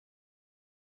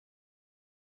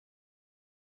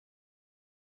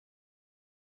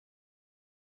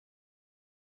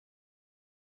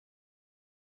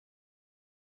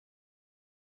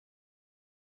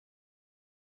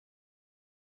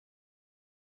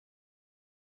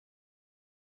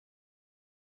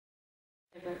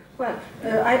Well,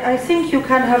 I think you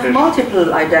can have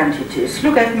multiple identities.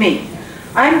 Look at me.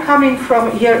 I'm coming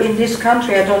from here in this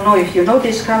country. I don't know if you know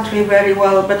this country very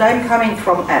well, but I'm coming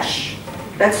from Ash.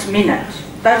 That's Minnet.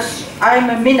 I'm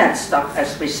a Minnet stuff,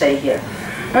 as we say here.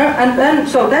 And then,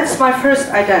 so that's my first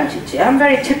identity. I'm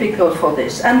very typical for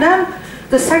this. And then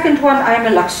the second one, I'm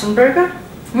a Luxembourger.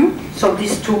 So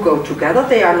these two go together.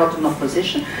 They are not in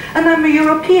opposition. And I'm a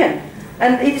European.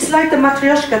 And it's like the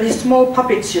matryoshka, these small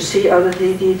puppets you see,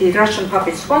 the Russian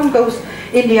puppets. One goes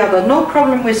in the other. No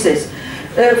problem with this.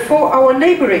 For our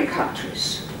neighboring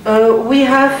countries, we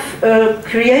have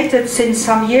created since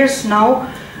some years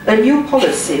now a new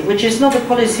policy, which is not a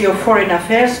policy of foreign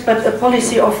affairs, but a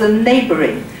policy of the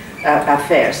neighboring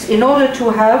affairs, in order to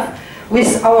have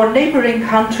with our neighboring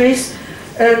countries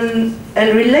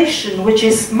a relation which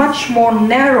is much more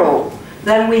narrow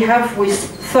than we have with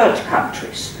third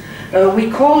countries.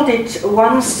 We called it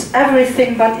once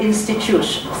everything but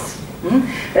institutions.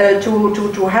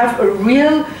 To have a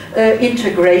real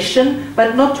integration,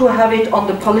 but not to have it on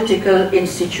the political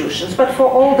institutions, but for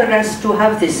all the rest to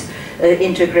have this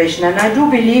integration. And I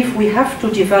do believe we have to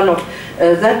develop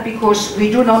that, because we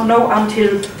do not know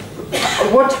until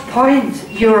what point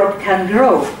Europe can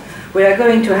grow. We are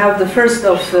going to have the 1st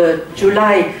of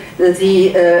July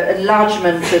the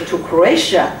enlargement to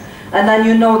Croatia, and then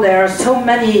you know there are so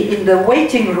many in the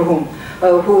waiting room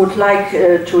who would like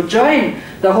to join.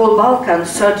 The whole Balkans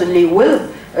certainly will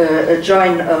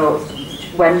join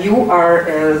when you are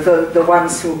the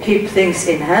ones who keep things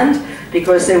in hand,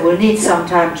 because they will need some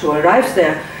time to arrive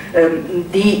there.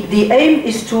 The aim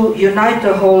is to unite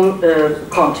the whole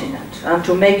continent and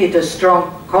to make it a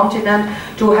strong continent,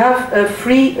 to have a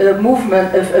free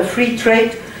movement, a free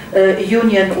trade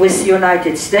union with the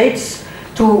United States,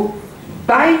 to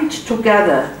bind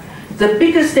together the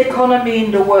biggest economy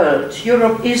in the world.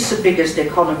 Europe is the biggest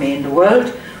economy in the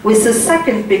world, with the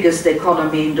second biggest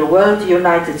economy in the world, the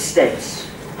United States.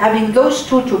 Having those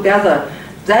two together,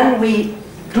 then we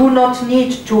do not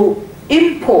need to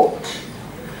import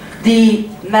the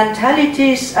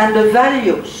mentalities and the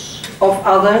values of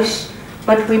others,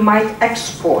 but we might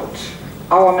export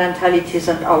our mentalities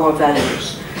and our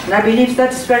values. And I believe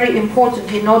that's very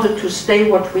important in order to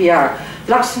stay what we are.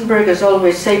 Luxembourgers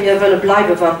always say, "Wir willen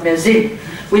blijven wat wir sind."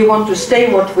 We want to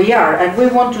stay what we are, and we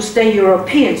want to stay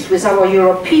Europeans with our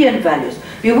European values.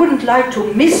 We wouldn't like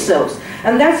to miss those.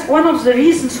 And that's one of the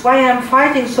reasons why I'm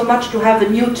fighting so much to have a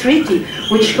new treaty,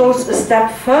 which goes a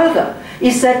step further,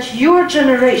 is that your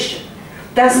generation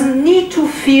doesn't need to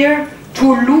fear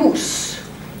to lose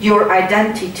your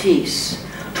identities,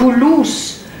 to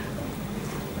lose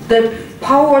the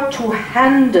power to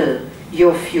handle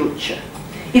your future.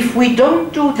 If we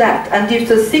don't do that, and if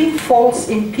the thing falls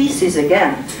in pieces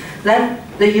again, then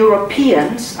the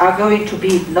Europeans are going to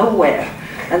be nowhere.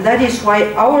 And that is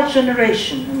why our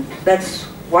generation, and that's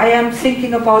why I'm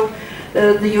thinking about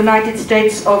the United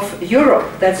States of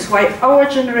Europe, that's why our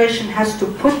generation has to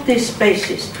put this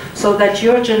basis, so that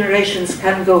your generations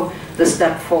can go the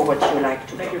step forward you like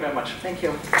to go. Thank you very much. Thank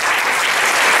you.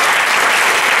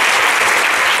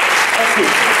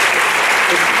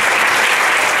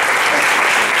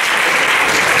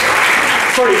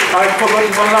 Sorry, I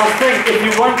forgot one last thing. If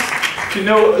you want to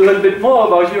know a little bit more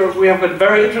about Europe, we have a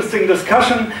very interesting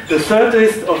discussion the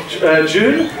 30th of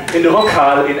June in the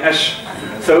Rockhall in Esch.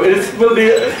 So it will be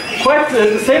quite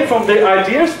the same from the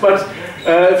ideas, but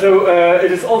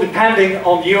it is all depending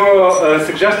on your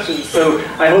suggestions. So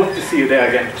I hope to see you there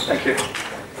again. Thank you.